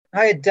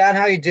Hi Dan,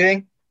 how are you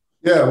doing?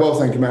 Yeah, well,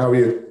 thank you, mate. How are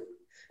you?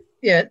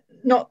 Yeah,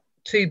 not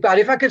too bad.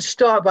 If I could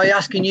start by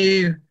asking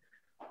you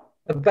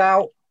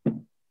about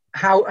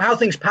how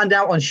things panned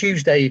out on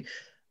Tuesday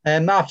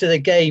after the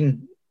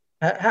game.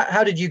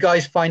 How did you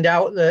guys find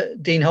out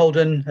that Dean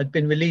Holden had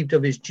been relieved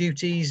of his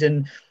duties,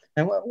 and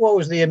what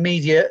was the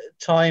immediate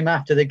time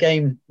after the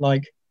game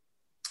like?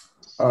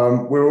 We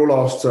were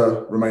all asked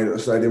to remain at the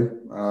stadium,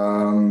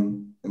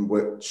 in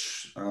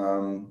which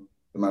the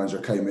manager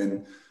came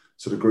in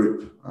to the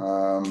group,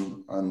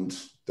 and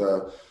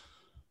the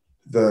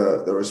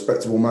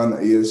respectable man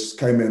that he is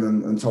came in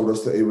and told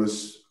us that he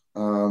was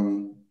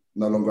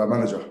no longer our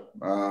manager,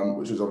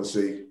 which was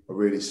obviously a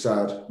really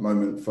sad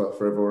moment for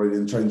everybody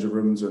in the changing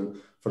rooms and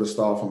for the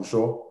staff, I'm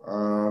sure.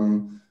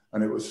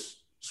 And it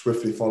was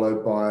swiftly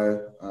followed by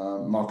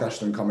Mark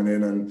Ashton coming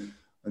in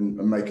and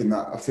making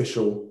that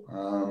official,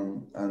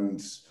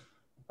 and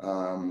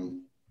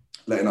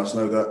letting us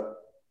know that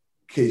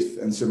Keith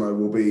and Simo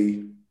will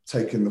be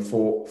taking the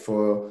fort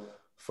for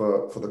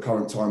the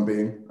current time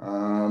being,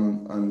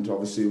 and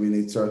obviously we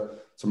need to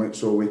make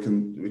sure we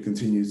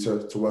continue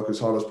to work as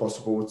hard as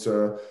possible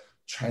to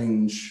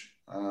change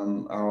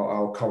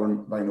our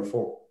current vein of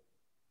thought.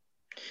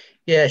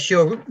 Yeah,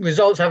 sure.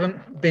 Results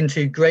haven't been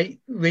too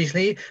great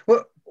recently.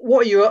 What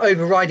are your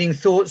overriding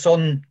thoughts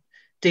on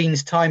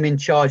Dean's time in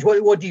charge?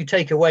 What do you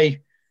take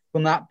away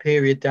from that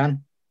period,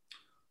 Dan?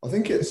 I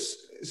think it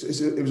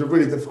was a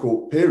really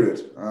difficult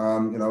period.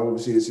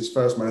 Obviously it's his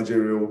first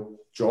managerial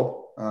job.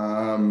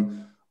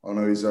 I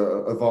know he's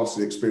a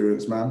vastly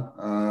experienced man,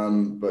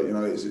 but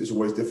it's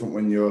always different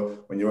when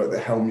you're at the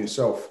helm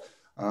yourself.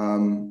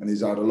 And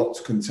he's had a lot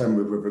to contend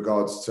with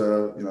regards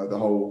to the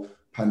whole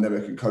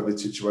pandemic and COVID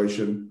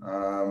situation.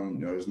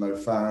 There's no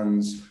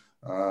fans.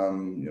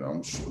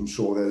 I'm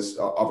sure there's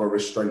other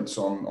restraints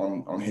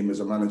on him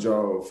as a manager,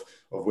 of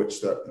which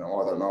that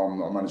I don't know. I'm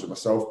not a manager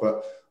myself,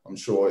 but I'm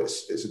sure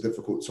it's a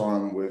difficult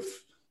time with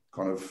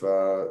kind of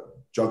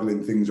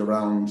juggling things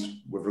around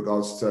with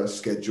regards to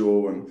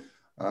schedule and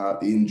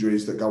the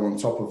injuries that go on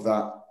top of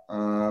that.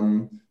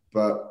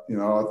 But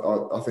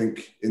I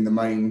think in the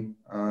main,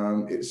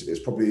 it's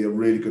probably a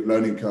really good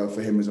learning curve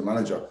for him as a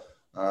manager,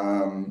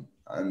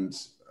 and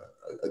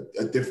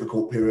a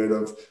difficult period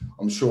of.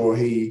 I'm sure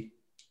he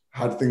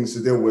had things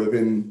to deal with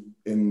in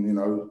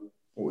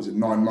what was it,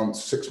 9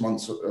 months, 6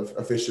 months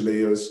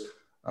officially, as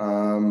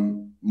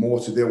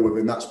more to deal with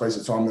in that space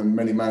of time than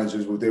many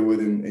managers will deal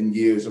with in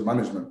years of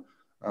management.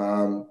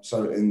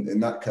 So in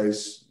that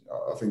case,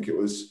 I think it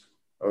was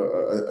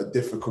a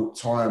difficult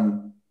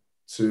time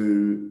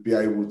to be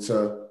able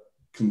to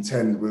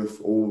contend with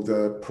all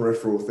the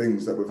peripheral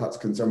things that we've had to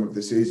contend with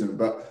this season.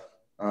 But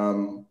I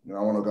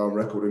want to go on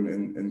record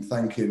in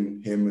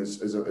thanking him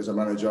as a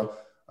manager.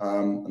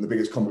 And the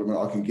biggest compliment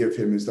I can give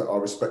him is that I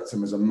respect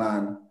him as a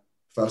man,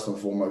 first and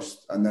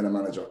foremost, and then a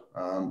manager.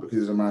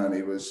 Because as a man,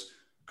 he was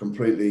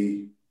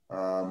completely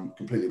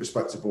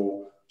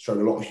respectable, showed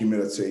a lot of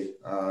humility.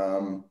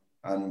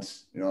 And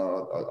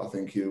I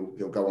think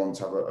he'll go on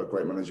to have a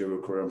great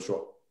managerial career, I'm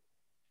sure.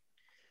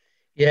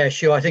 Yeah,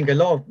 sure. I think a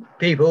lot of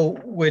people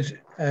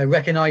would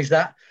recognise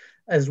that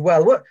as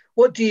well.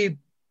 What do you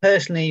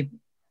personally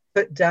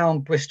put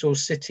down Bristol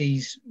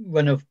City's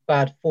run of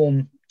bad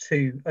form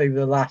to over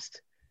the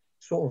last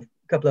sort of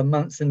couple of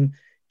months? And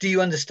do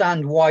you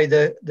understand why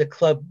the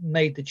club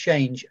made the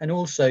change? And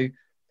also,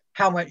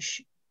 how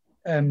much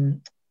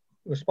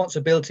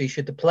responsibility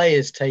should the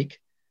players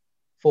take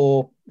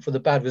for the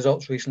bad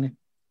results recently?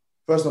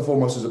 First and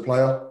foremost, as a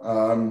player,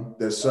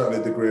 there's certainly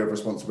a degree of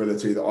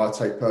responsibility that I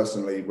take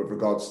personally with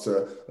regards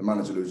to the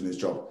manager losing his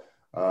job.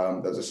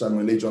 There's the same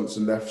when Lee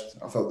Johnson left.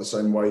 I felt the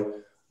same way.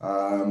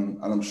 And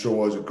I'm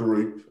sure as a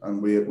group,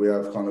 and we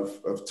have kind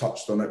of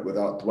touched on it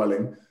without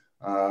dwelling,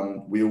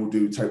 we all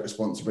do take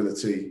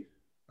responsibility,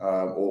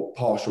 or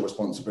partial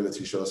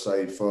responsibility, should I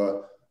say,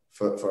 for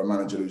a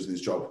manager losing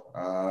his job.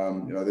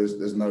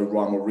 There's no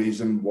rhyme or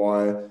reason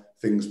why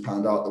things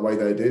panned out the way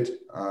they did.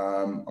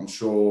 I'm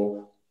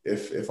sure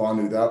if I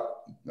knew that,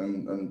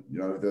 and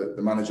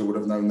the manager would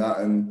have known that,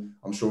 and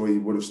I'm sure he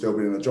would have still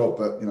been in the job.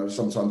 But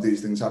sometimes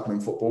these things happen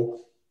in football.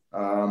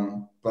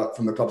 But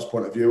from the club's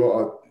point of view,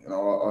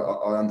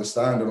 I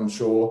understand, and I'm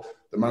sure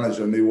the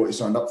manager knew what he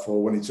signed up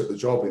for when he took the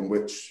job, in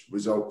which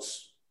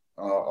results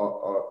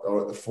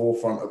are at the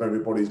forefront of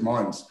everybody's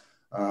minds.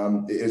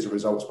 It is a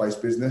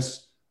results-based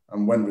business,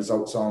 and when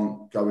results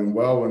aren't going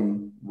well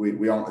and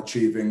we aren't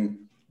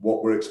achieving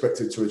what we're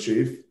expected to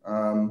achieve,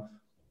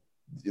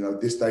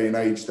 this day and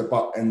age, the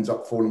buck ends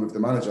up falling with the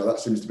manager. That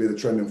seems to be the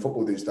trend in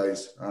football these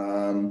days.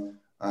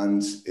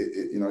 And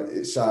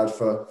it's sad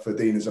for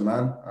Dean as a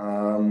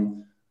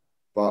man.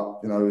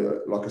 But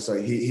like I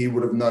say, he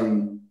would have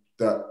known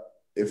that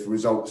if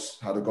results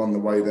had gone the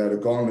way they'd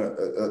have gone at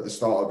the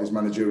start of his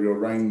managerial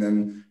reign,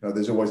 then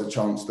there's always a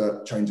chance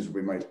that changes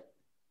will be made.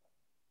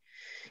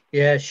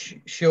 Yeah,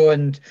 sure.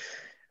 And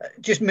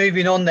just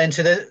moving on then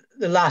to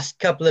the last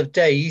couple of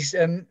days,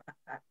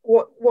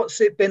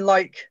 what's it been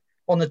like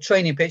on the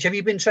training pitch? Have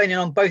you been training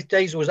on both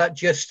days, or was that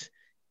just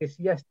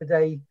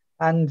yesterday?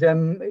 And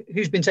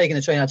who's been taking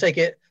the training? I take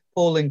it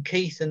Paul and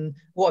Keith, and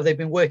what have they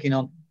been working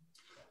on?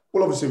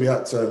 Well, obviously we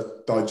had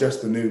to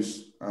digest the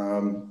news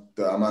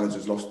that our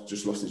manager's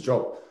just lost his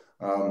job,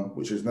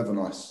 which is never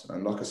nice.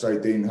 And like I say,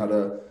 Dean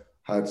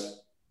had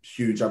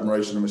huge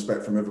admiration and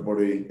respect from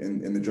everybody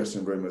in the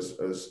dressing room, as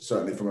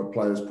certainly from a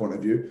player's point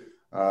of view,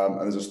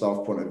 and as a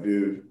staff point of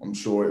view. I'm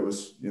sure it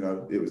was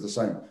the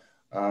same.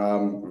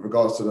 With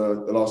regards to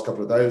the last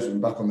couple of days, we've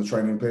been back on the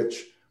training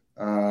pitch,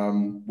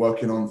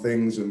 working on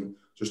things and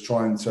just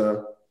trying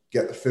to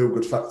get the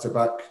feel-good factor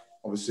back.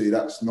 Obviously,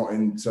 that's not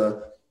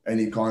into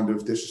any kind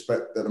of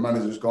disrespect that the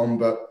manager's gone,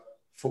 but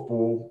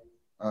football,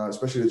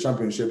 especially the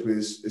Championship,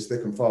 is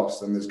thick and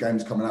fast, and there's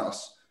games coming at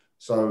us.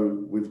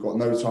 So we've got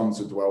no time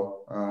to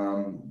dwell.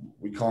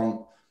 We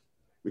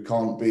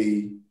can't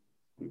be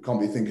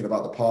thinking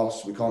about the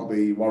past. We can't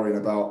be worrying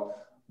about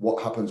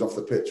what happens off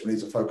the pitch. We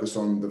need to focus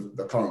on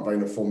the current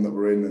vein of form that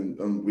we're in,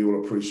 and we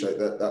all appreciate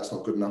that that's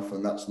not good enough,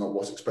 and that's not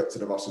what's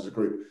expected of us as a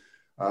group.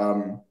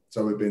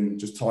 So we've been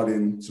just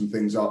tidying some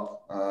things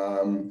up.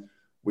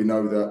 We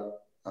know that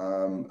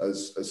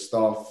as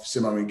staff,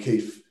 Simo and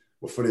Keith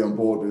were fully on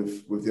board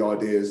with the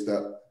ideas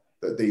that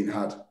Dean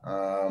had.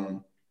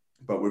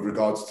 But with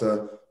regards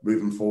to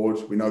moving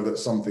forward, we know that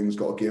something's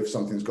got to give,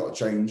 something's got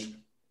to change.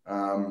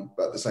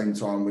 But at the same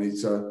time, we need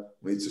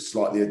to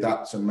slightly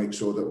adapt and make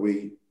sure that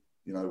we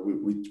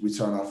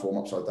turn our form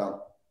upside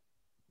down.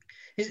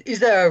 Is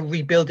there a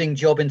rebuilding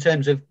job in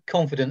terms of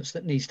confidence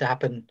that needs to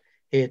happen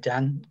here,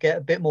 Dan? Get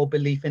a bit more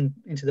belief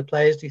into the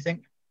players, do you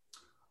think?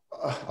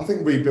 I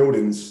think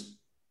rebuilding's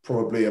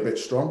probably a bit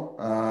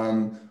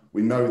strong.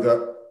 We know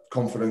that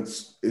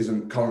confidence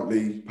isn't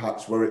currently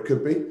perhaps where it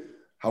could be.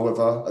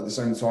 However, at the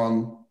same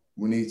time,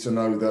 we need to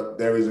know that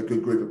there is a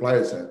good group of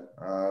players here.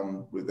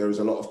 There is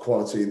a lot of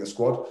quality in the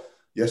squad.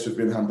 Yes, we've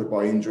been hampered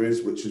by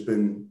injuries, which has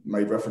been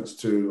made reference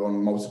to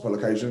on multiple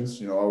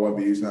occasions. I won't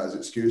be using that as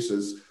excuse,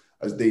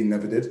 as Dean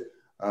never did.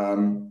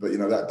 But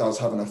that does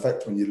have an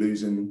effect when you're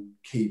losing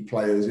key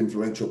players,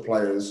 influential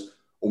players,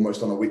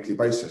 almost on a weekly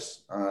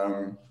basis.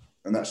 And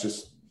that's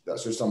just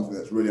something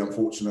that's really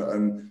unfortunate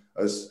and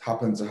has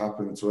happened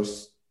to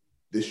us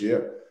this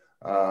year.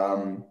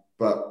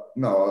 But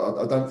no,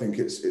 I don't think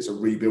it's a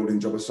rebuilding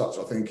job as such.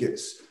 I think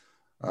it's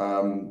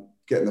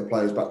getting the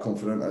players back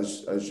confident,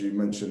 as you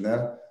mentioned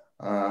there,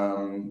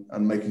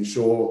 and making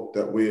sure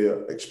that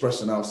we're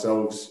expressing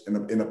ourselves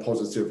in a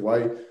positive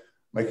way,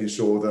 making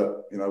sure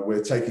that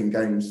we're taking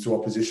games to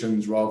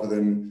oppositions rather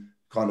than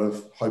kind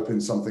of hoping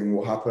something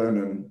will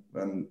happen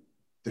and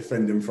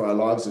defending for our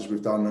lives, as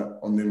we've done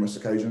on numerous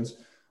occasions.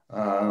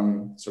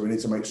 So we need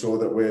to make sure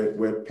that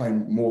we're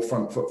playing more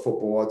front foot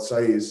football. I'd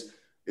say is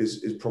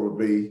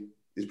probably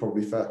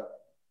fair.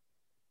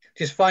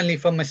 Just finally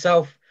from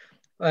myself,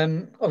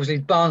 obviously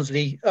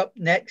Barnsley up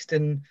next,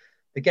 and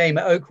the game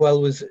at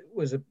Oakwell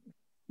was a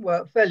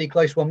fairly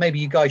close one. Maybe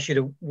you guys should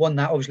have won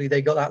that. Obviously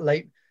they got that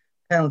late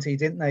penalty,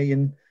 didn't they?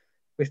 And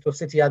Bristol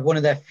City had one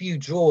of their few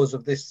draws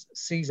of this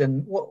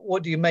season.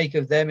 What do you make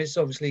of them? It's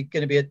obviously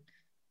going to be a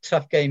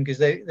tough game because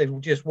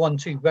they've just won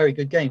two very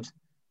good games.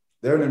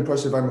 They're an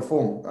impressive vein of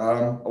form.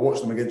 I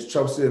watched them against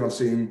Chelsea, and I've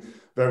seen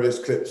various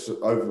clips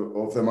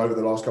of them over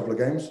the last couple of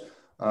games.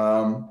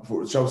 I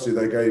thought Chelsea,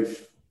 they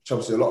gave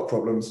Chelsea a lot of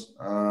problems.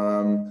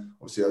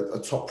 Obviously, a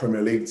top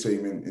Premier League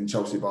team in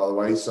Chelsea, by the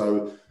way.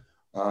 So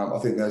I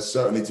think they're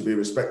certainly to be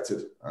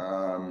respected.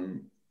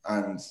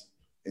 And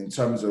in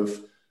terms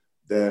of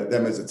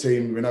them as a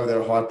team, we know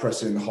they're a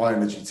high-pressing,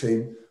 high-energy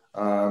team.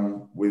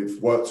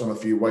 We've worked on a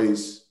few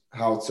ways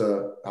how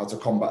to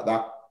combat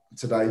that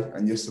today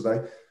and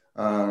yesterday.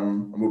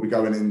 And we'll be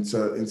going into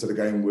the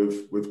game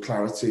with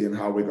clarity and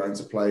how we're going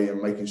to play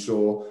and making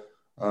sure,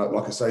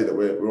 like I say, that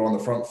we're on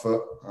the front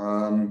foot.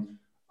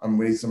 And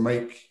we need to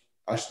make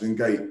Ashton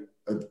Gate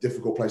a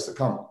difficult place to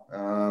come.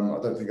 I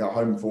don't think our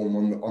home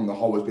form on the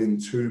whole has been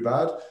too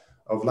bad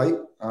of late.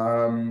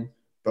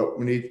 But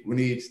we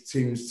need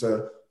teams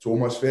to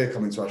almost fear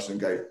coming to Ashton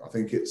Gate. I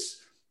think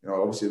it's,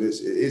 obviously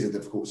it is a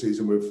difficult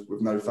season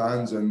with no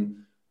fans, and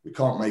we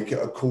can't make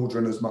it a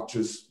cauldron as much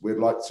as we'd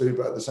like to.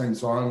 But at the same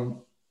time,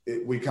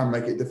 we can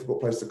make it a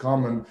difficult place to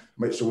come and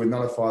make sure we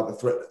nullify the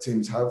threat that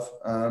teams have,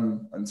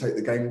 and take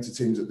the game to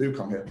teams that do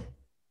come here.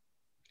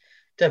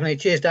 Definitely.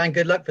 Cheers, Dan.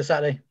 Good luck for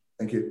Saturday.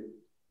 Thank you.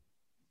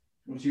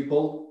 What's you,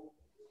 Paul?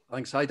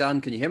 Thanks. Hi,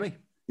 Dan. Can you hear me?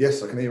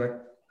 Yes, I can hear you, mate.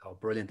 Oh,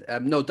 brilliant.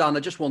 No, Dan, I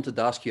just wanted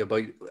to ask you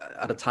about,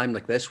 at a time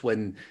like this,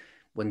 when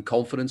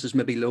confidence is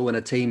maybe low in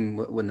a team,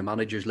 when the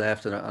manager's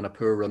left and a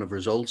poor run of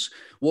results,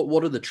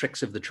 what are the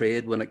tricks of the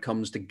trade when it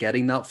comes to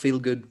getting that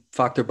feel-good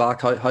factor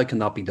back? How can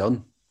that be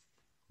done?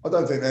 I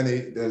don't think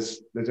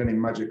there's any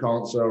magic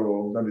answer,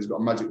 or nobody's got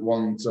a magic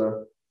wand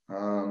to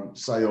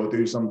say or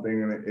do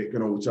something and it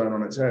can all turn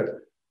on its head.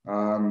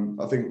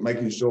 I think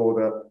making sure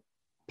that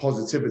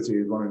positivity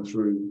is running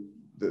through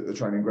the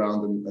training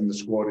ground and the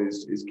squad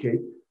is key.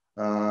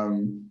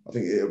 I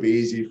think it'll be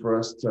easy for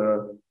us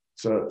to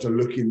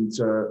look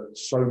into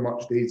so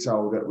much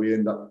detail that we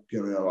end up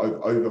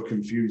over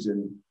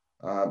confusing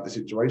the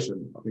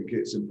situation. I think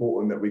it's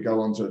important that we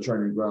go onto a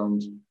training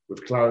ground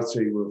with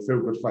clarity, with a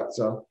feel-good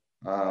factor.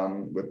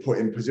 We're put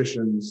in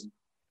positions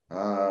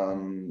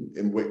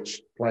in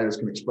which players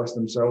can express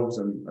themselves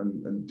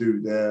and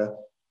do their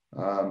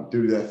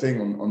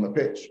thing on the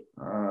pitch.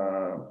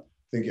 I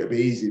think it'd be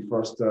easy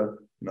for us to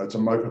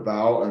mope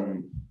about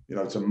and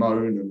to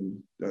moan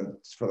and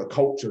for the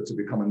culture to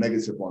become a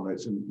negative one.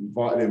 It's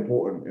vitally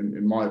important,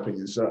 in my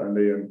opinion,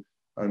 certainly,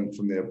 and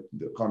from the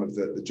kind of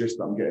the gist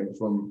that I'm getting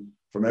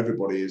from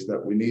everybody is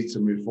that we need to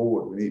move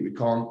forward. We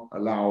can't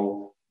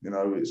allow,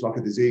 it's like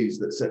a disease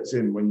that sets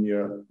in when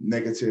you're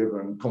negative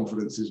and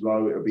confidence is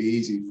low. It'll be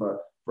easy for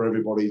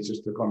everybody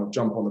just to kind of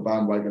jump on the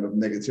bandwagon of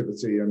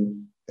negativity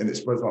and it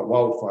spreads like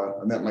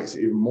wildfire, and that makes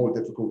it even more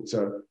difficult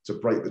to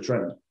break the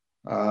trend.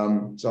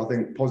 So I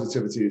think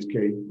positivity is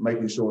key,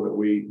 making sure that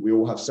we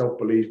all have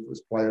self-belief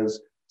as players,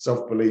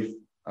 self-belief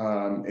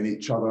in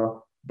each other,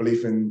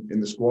 belief in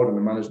the squad and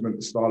the management,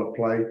 the style of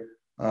play,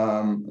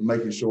 and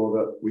making sure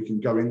that we can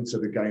go into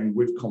the game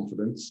with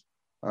confidence.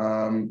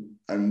 And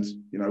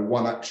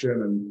one action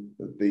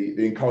and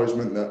the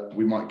encouragement that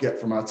we might get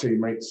from our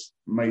teammates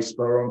may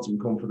spur on some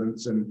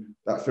confidence, and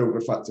that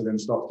feel-good factor then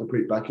starts to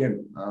creep back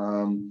in.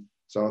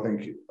 So I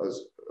think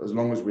as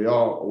long as we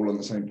are all on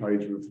the same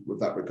page with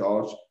that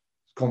regard,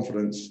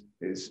 confidence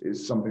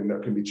is something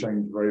that can be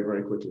changed very,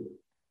 very quickly.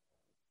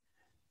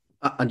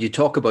 And you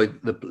talk about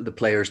the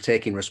players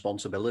taking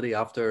responsibility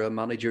after a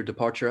manager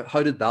departure.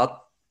 How did that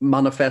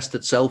manifest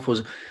itself?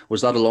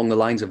 Was that along the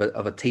lines of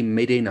a team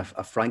meeting,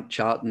 a frank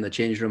chat in the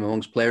change room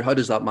amongst players? How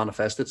does that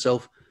manifest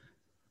itself?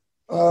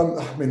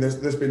 I mean,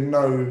 there's been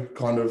no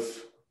kind of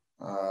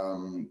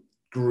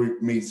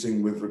group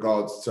meeting with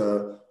regards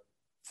to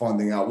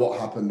finding out what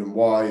happened and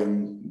why,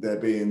 and there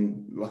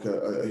being like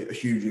a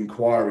huge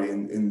inquiry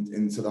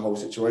into the whole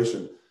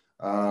situation.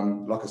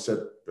 Like I said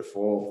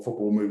before,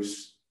 football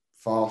moves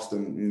fast,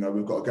 and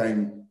we've got a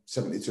game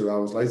 72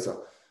 hours later.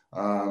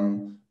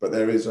 But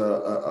there is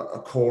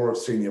a core of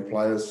senior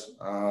players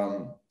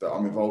that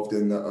I'm involved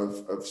in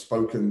that have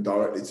spoken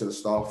directly to the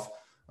staff,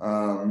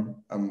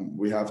 and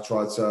we have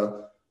tried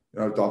to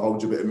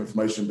divulge a bit of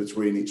information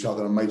between each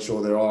other and make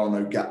sure there are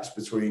no gaps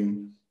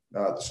between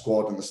the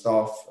squad and the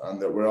staff,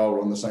 and that we're all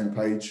on the same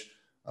page.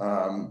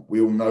 We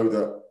all know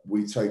that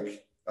we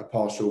take a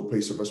partial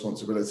piece of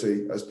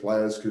responsibility as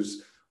players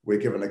because we're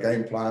given a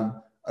game plan,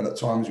 and at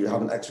times we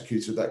haven't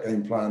executed that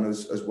game plan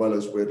as well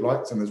as we'd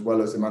liked and as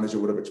well as the manager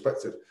would have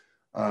expected.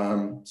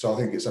 So I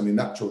think it's only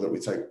natural that we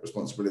take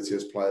responsibility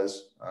as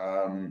players.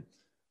 And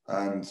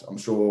I'm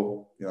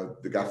sure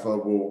the gaffer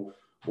will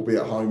be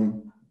at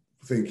home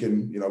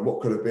thinking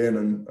what could have been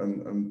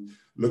and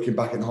looking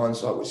back in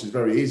hindsight, which is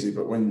very easy,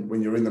 but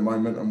when you're in the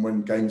moment and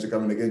when games are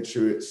going against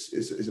you,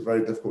 it's a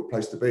very difficult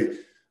place to be.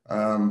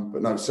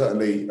 But no,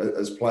 certainly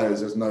as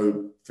players, there's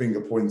no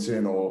finger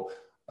pointing or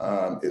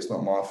it's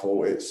not my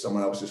fault, it's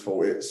someone else's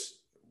fault.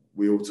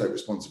 We all take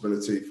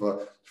responsibility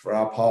for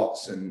our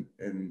parts in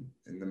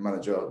the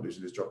manager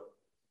losing his job.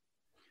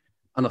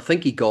 And I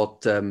think he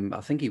got,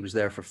 I think he was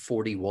there for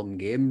 41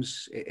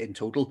 games in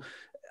total.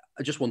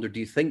 I just wonder, do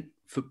you think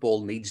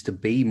football needs to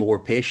be more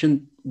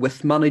patient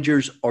with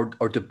managers, or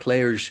do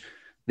players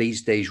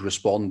these days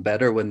respond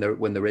better when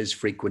there is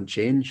frequent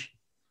change?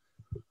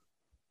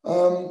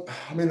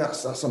 I mean,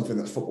 that's something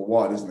that's football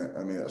wide, isn't it?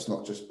 I mean, that's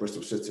not just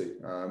Bristol City.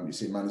 You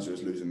see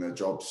managers losing their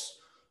jobs,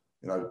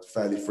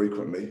 fairly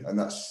frequently, and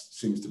that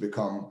seems to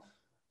become,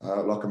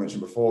 like I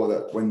mentioned before,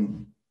 that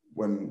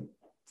when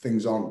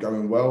things aren't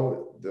going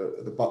well,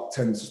 the buck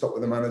tends to stop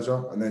with the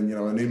manager, and then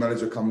a new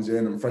manager comes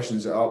in and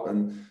freshens it up,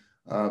 and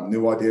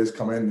new ideas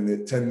come in, and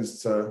it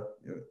tends to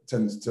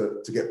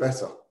get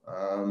better.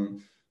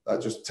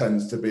 That just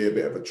tends to be a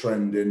bit of a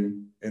trend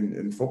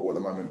in football at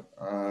the moment.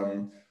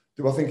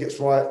 Do I think it's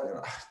right?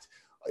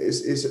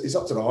 It's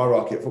up to the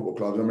hierarchy at football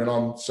clubs. I mean,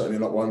 I'm certainly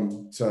not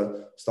one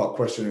to start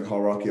questioning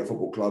hierarchy at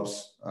football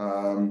clubs.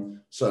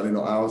 Certainly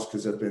not ours,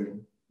 because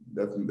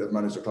they've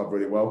managed the club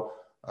really well.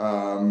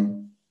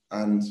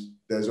 And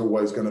there's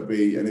always going to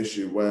be an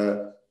issue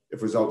where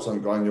if results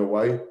aren't going your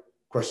way,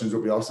 questions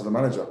will be asked of the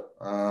manager.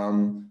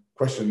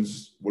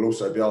 Questions will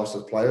also be asked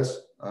of players.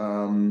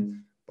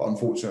 But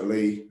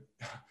unfortunately,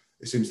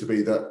 it seems to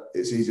be that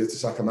it's easier to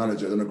sack a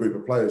manager than a group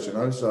of players,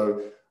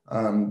 So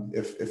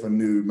if a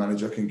new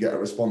manager can get a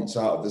response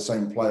out of the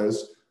same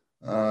players,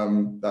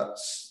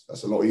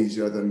 that's a lot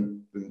easier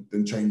than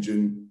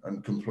changing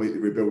and completely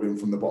rebuilding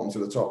from the bottom to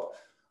the top.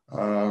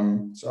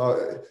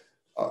 So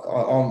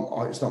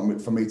it's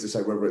not for me to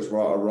say whether it's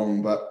right or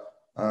wrong, but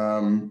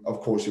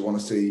of course you want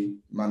to see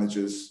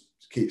managers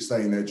keep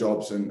staying in their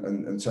jobs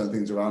and turn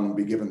things around and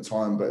be given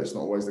time, but it's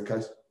not always the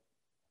case.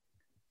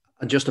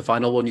 And just a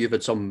final one, you've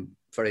had some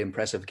very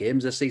impressive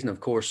games this season. Of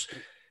course,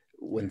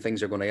 when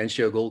things are going against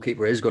you, a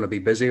goalkeeper is going to be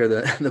busier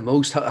than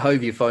most. How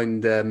have you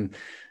found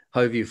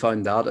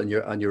that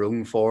on your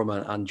own form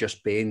and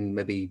just being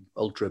maybe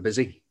ultra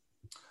busy?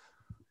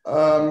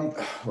 Well,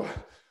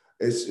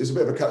 it's a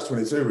bit of a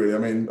catch-22, really. I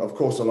mean, of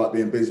course, I like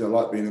being busy. I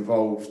like being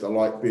involved. I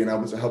like being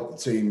able to help the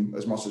team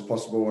as much as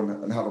possible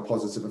and have a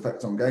positive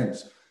effect on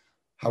games.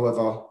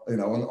 However,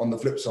 on the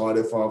flip side,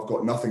 if I've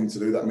got nothing to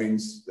do,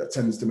 that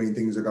tends to mean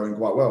things are going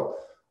quite well.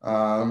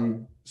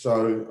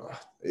 So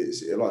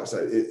it's like I say,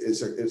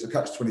 it's a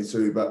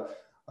catch-22. But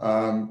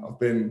I've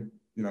been,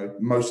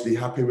 mostly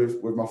happy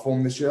with my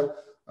form this year.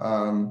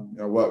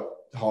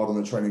 Worked hard on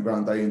the training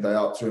ground day in, day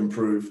out to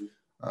improve.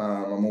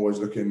 I'm always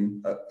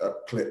looking at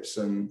clips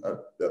and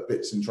at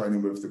bits in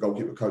training with the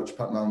goalkeeper coach,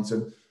 Pat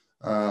Mountain.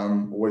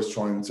 Always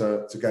trying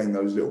to gain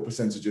those little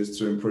percentages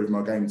to improve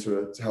my game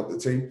to help the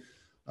team.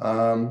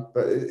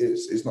 But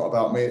it's not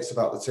about me, it's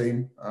about the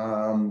team.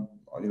 I'm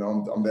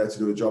there to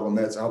do a job. I'm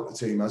there to help the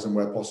team as and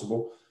where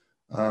possible.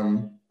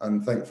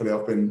 And thankfully,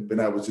 I've been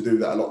able to do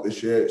that a lot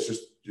this year. It's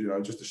just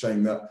just a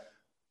shame that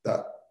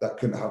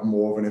couldn't have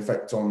more of an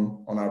effect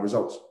on our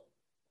results.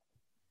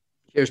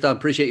 Cheers, Dan.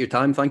 Appreciate your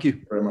time. Thank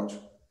you very much.